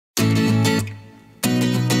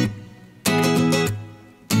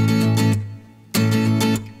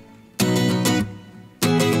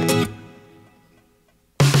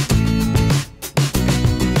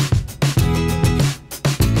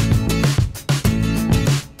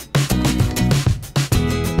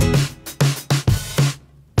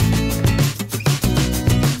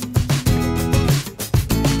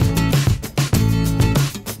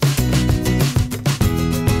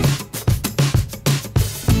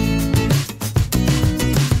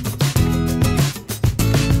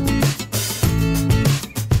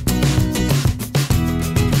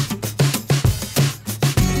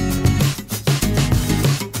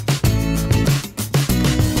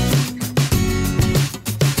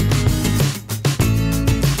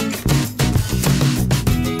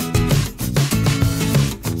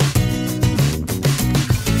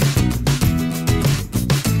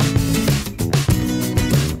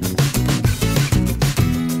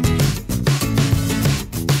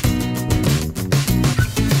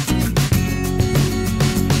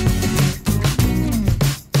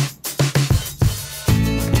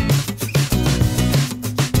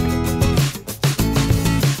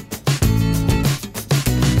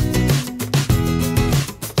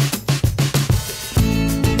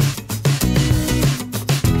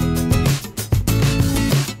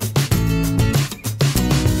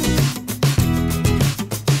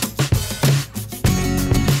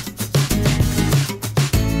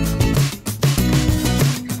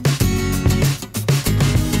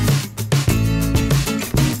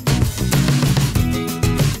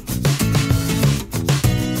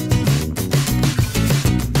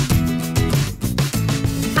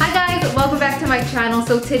my channel.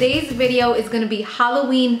 So today's video is going to be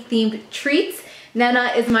Halloween themed treats.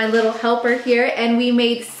 Nana is my little helper here, and we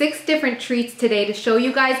made 6 different treats today to show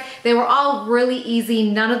you guys. They were all really easy.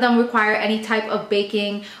 None of them require any type of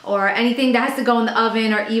baking or anything that has to go in the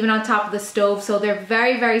oven or even on top of the stove. So they're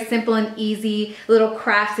very, very simple and easy little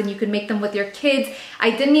crafts, and you can make them with your kids.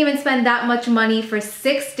 I didn't even spend that much money for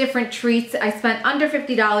 6 different treats. I spent under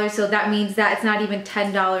 $50, so that means that it's not even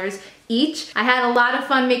 $10 each. I had a lot of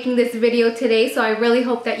fun making this video today, so I really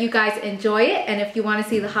hope that you guys enjoy it. And if you want to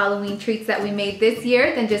see the Halloween treats that we made this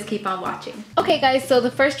year, then just keep on watching. Okay guys, so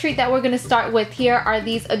the first treat that we're going to start with here are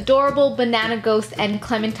these adorable banana ghost and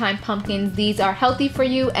clementine pumpkins. These are healthy for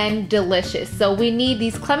you and delicious. So we need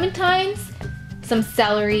these clementines, some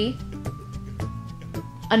celery,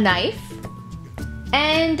 a knife,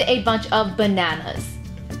 and a bunch of bananas.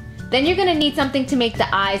 Then you're gonna need something to make the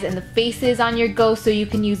eyes and the faces on your ghost, so you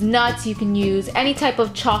can use nuts, you can use any type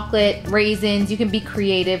of chocolate, raisins, you can be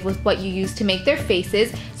creative with what you use to make their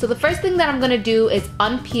faces. So the first thing that I'm gonna do is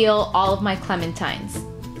unpeel all of my clementines.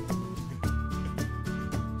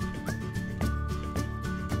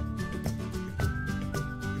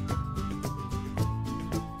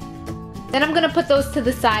 Then I'm gonna put those to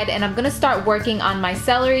the side and I'm gonna start working on my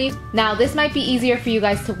celery. Now this might be easier for you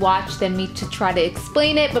guys to watch than me to try to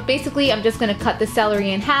explain it, but basically I'm just gonna cut the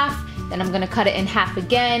celery in half, then I'm gonna cut it in half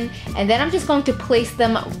again, and then I'm just going to place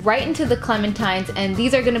them right into the clementines, and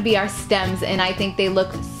these are gonna be our stems, and I think they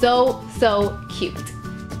look so, so cute.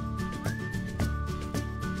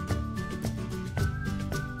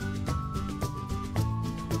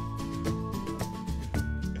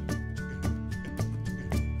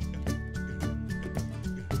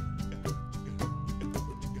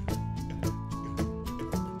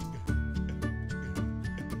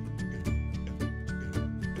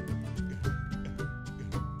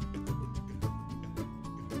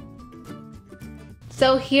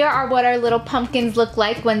 So here are what our little pumpkins look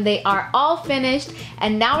like when they are all finished,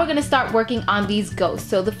 and now we're gonna start working on these ghosts.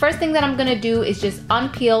 So the first thing that I'm gonna do is just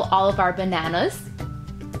unpeel all of our bananas.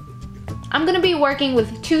 I'm gonna be working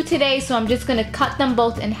with 2 today, so I'm just gonna cut them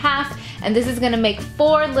both in half, and this is gonna make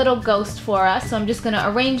 4 little ghosts for us. So I'm just gonna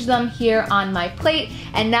arrange them here on my plate,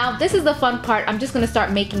 and now this is the fun part. I'm just gonna start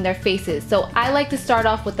making their faces. So I like to start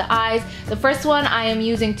off with the eyes. The first one, I am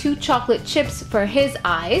using 2 chocolate chips for his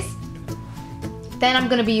eyes. Then I'm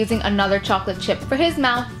gonna be using another chocolate chip for his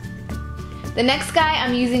mouth. The next guy,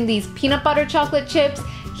 I'm using these peanut butter chocolate chips.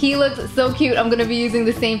 He looks so cute. I'm gonna be using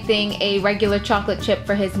the same thing, a regular chocolate chip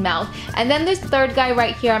for his mouth. And then this third guy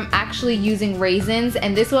right here, I'm actually using raisins,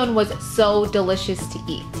 and this one was so delicious to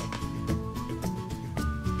eat.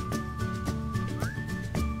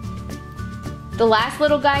 The last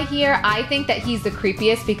little guy here, I think that he's the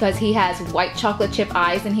creepiest because he has white chocolate chip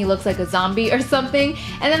eyes and he looks like a zombie or something.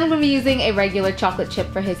 And then I'm gonna be using a regular chocolate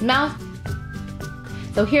chip for his mouth.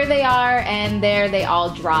 So here they are, and there they all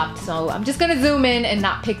dropped. So I'm just gonna zoom in and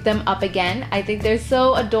not pick them up again. I think they're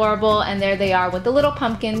so adorable, and there they are with the little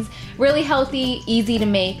pumpkins. Really healthy, easy to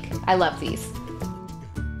make. I love these.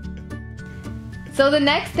 So the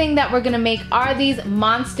next thing that we're gonna make are these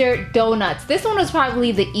monster donuts. This one was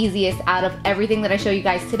probably the easiest out of everything that I show you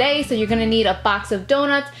guys today. So you're gonna need a box of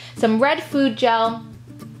donuts, some red food gel.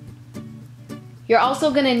 You're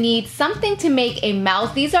also gonna need something to make a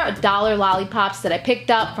mouth. These are dollar lollipops that I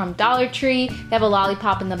picked up from Dollar Tree. They have a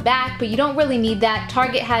lollipop in the back, but you don't really need that.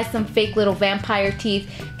 Target has some fake little vampire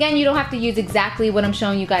teeth. Again, you don't have to use exactly what I'm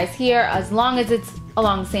showing you guys here, as long as it's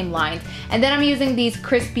along the same lines. And then I'm using these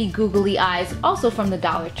crispy googly eyes, also from the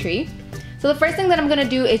Dollar Tree. So the first thing that I'm gonna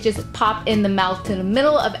do is just pop in the mouth to the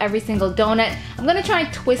middle of every single donut. I'm gonna try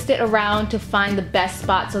and twist it around to find the best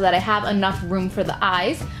spot so that I have enough room for the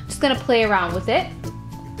eyes. I'm just gonna play around with it.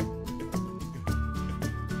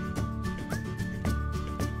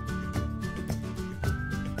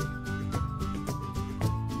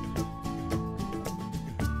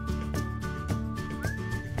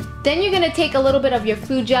 Then you're gonna take a little bit of your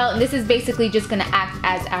food gel, and this is basically just gonna act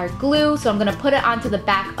as our glue. So I'm gonna put it onto the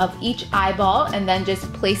back of each eyeball and then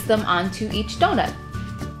just place them onto each donut.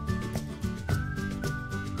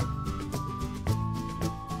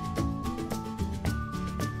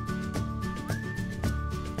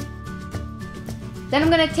 Then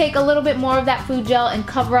I'm gonna take a little bit more of that food gel and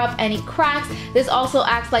cover up any cracks. This also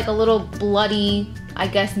acts like a little bloody, I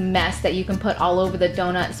guess, mess that you can put all over the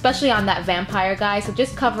donut, especially on that vampire guy. So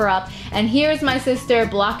just cover up. And here's my sister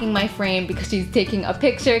blocking my frame because she's taking a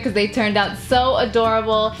picture because they turned out so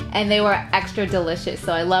adorable and they were extra delicious.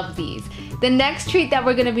 So I love these. The next treat that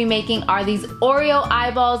we're gonna be making are these Oreo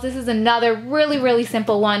eyeballs. This is another really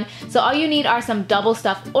simple one. So all you need are some double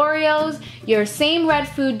stuffed Oreos, your same red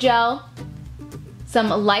food gel, some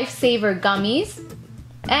Lifesaver gummies,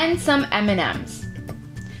 and some M&Ms.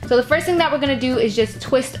 So the first thing that we're gonna do is just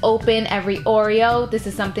twist open every Oreo. This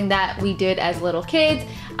is something that we did as little kids.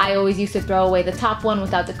 I always used to throw away the top one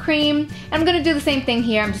without the cream. And I'm gonna do the same thing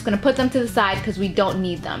here. I'm just gonna put them to the side because we don't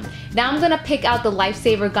need them. Now I'm gonna pick out the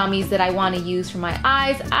Lifesaver gummies that I wanna use for my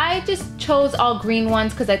eyes. I just chose all green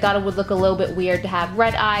ones because I thought it would look a little bit weird to have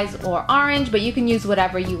red eyes or orange, but you can use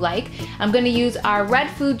whatever you like. I'm gonna use our red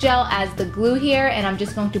food gel as the glue here, and I'm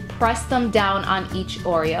just going to press them down on each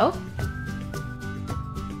Oreo.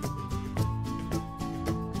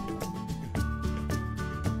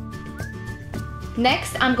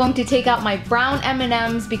 Next, I'm going to take out my brown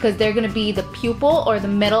M&Ms because they're going to be the pupil or the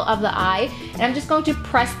middle of the eye. And I'm just going to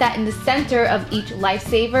press that in the center of each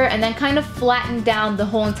Lifesaver and then kind of flatten down the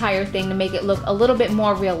whole entire thing to make it look a little bit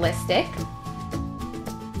more realistic.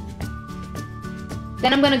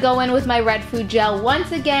 Then I'm going to go in with my red food gel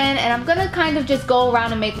once again, and I'm going to kind of just go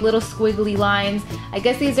around and make little squiggly lines. I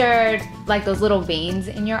guess these are like those little veins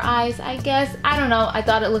in your eyes, I guess. I don't know, I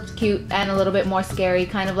thought it looked cute and a little bit more scary,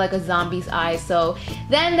 kind of like a zombie's eyes. So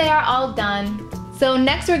then they are all done. So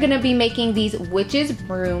next we're going to be making these witch's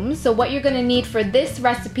brooms. So what you're going to need for this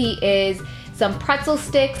recipe is some pretzel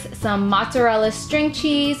sticks, some mozzarella string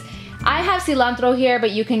cheese. I have cilantro here, but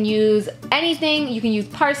you can use anything. You can use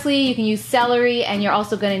parsley, you can use celery, and you're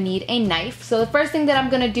also gonna need a knife. So the first thing that I'm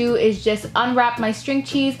gonna do is just unwrap my string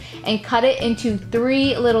cheese and cut it into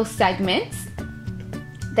 3 little segments.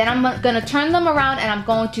 Then I'm gonna turn them around and I'm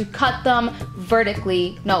going to cut them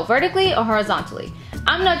vertically or horizontally.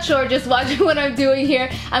 I'm not sure, just watching what I'm doing here.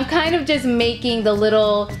 I'm kind of just making the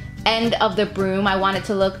little end of the broom. I want it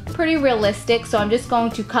to look pretty realistic, so I'm just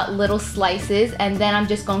going to cut little slices and then I'm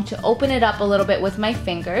just going to open it up a little bit with my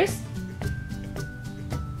fingers.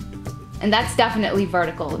 And that's definitely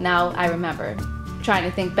vertical. Now I remember, trying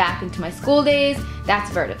to think back into my school days,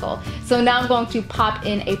 that's vertical. So now I'm going to pop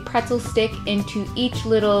in a pretzel stick into each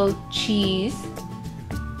little cheese.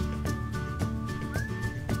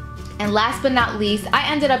 And last but not least,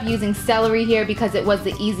 I ended up using celery here because it was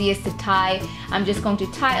the easiest to tie. I'm just going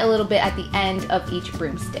to tie a little bit at the end of each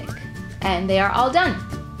broomstick. And they are all done.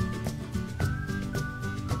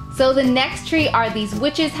 So the next treat are these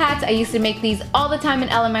witches hats. I used to make these all the time in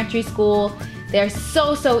elementary school. They're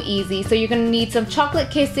so easy. So you're gonna need some chocolate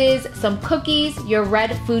kisses, some cookies, your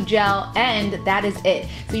red food gel, and that is it.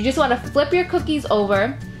 So you just wanna flip your cookies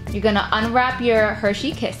over. You're gonna unwrap your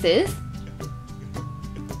Hershey Kisses.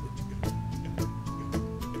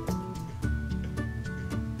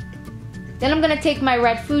 Then I'm gonna take my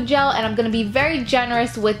red food gel and I'm gonna be very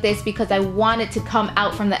generous with this because I want it to come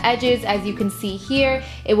out from the edges. As you can see here,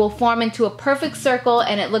 it will form into a perfect circle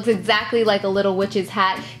and it looks exactly like a little witch's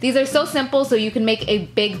hat. These are so simple, so you can make a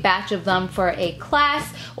big batch of them for a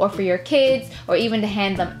class or for your kids or even to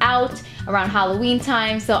hand them out around Halloween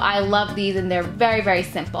time. So I love these and they're very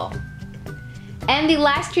simple. And the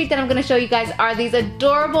last treat that I'm gonna show you guys are these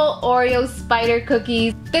adorable Oreo spider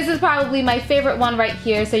cookies. This is probably my favorite one right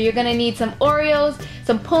here. So you're gonna need some Oreos,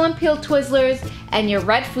 some pull and peel Twizzlers, and your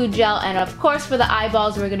red food gel. And of course for the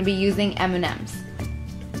eyeballs, we're gonna be using M&Ms.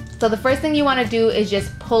 So the first thing you wanna do is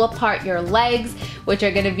just pull apart your legs, which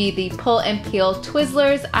are gonna be the pull and peel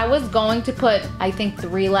Twizzlers. I was going to put, I think,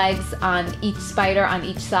 3 legs on each spider on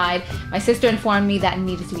each side. My sister informed me that it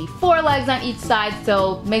needed to be 4 legs on each side,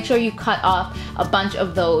 so make sure you cut off a bunch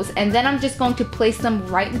of those. And then I'm just going to place them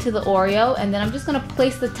right into the Oreo, and then I'm just gonna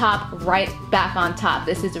place the top right back on top.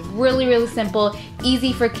 This is really simple,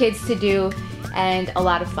 easy for kids to do, and a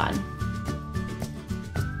lot of fun.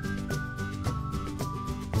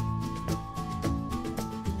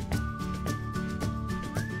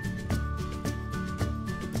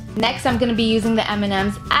 Next, I'm gonna be using the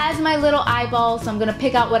M&Ms as my little eyeball, so I'm gonna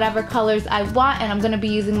pick out whatever colors I want, and I'm gonna be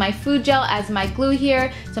using my food gel as my glue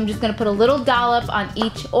here. So I'm just gonna put a little dollop on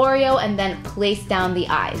each Oreo and then place down the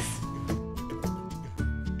eyes.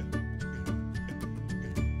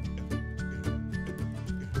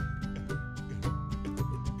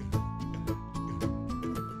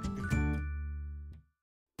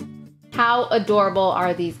 How adorable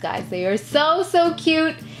are these guys? They are so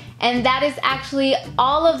cute. And that is actually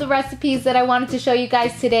all of the recipes that I wanted to show you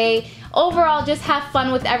guys today. Overall, just have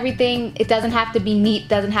fun with everything. It doesn't have to be neat,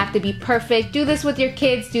 doesn't have to be perfect. Do this with your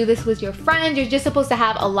kids, do this with your friends. You're just supposed to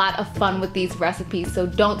have a lot of fun with these recipes, so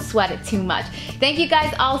don't sweat it too much. Thank you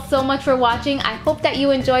guys all so much for watching. I hope that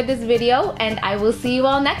you enjoyed this video, and I will see you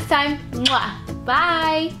all next time. Mwah!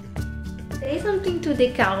 Bye! Say something to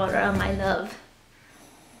the camera, my love.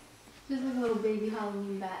 Just like a little baby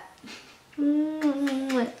Halloween bat.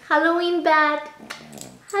 Halloween bat.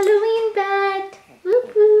 Halloween bat.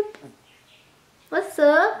 Whoop whoop. What's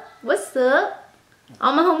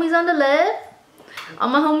homies on the left. All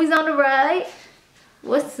my homies on the right.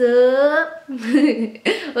 What's up?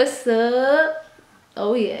 What's up?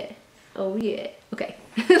 Oh yeah. Oh yeah. Okay.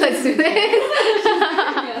 Let's do this.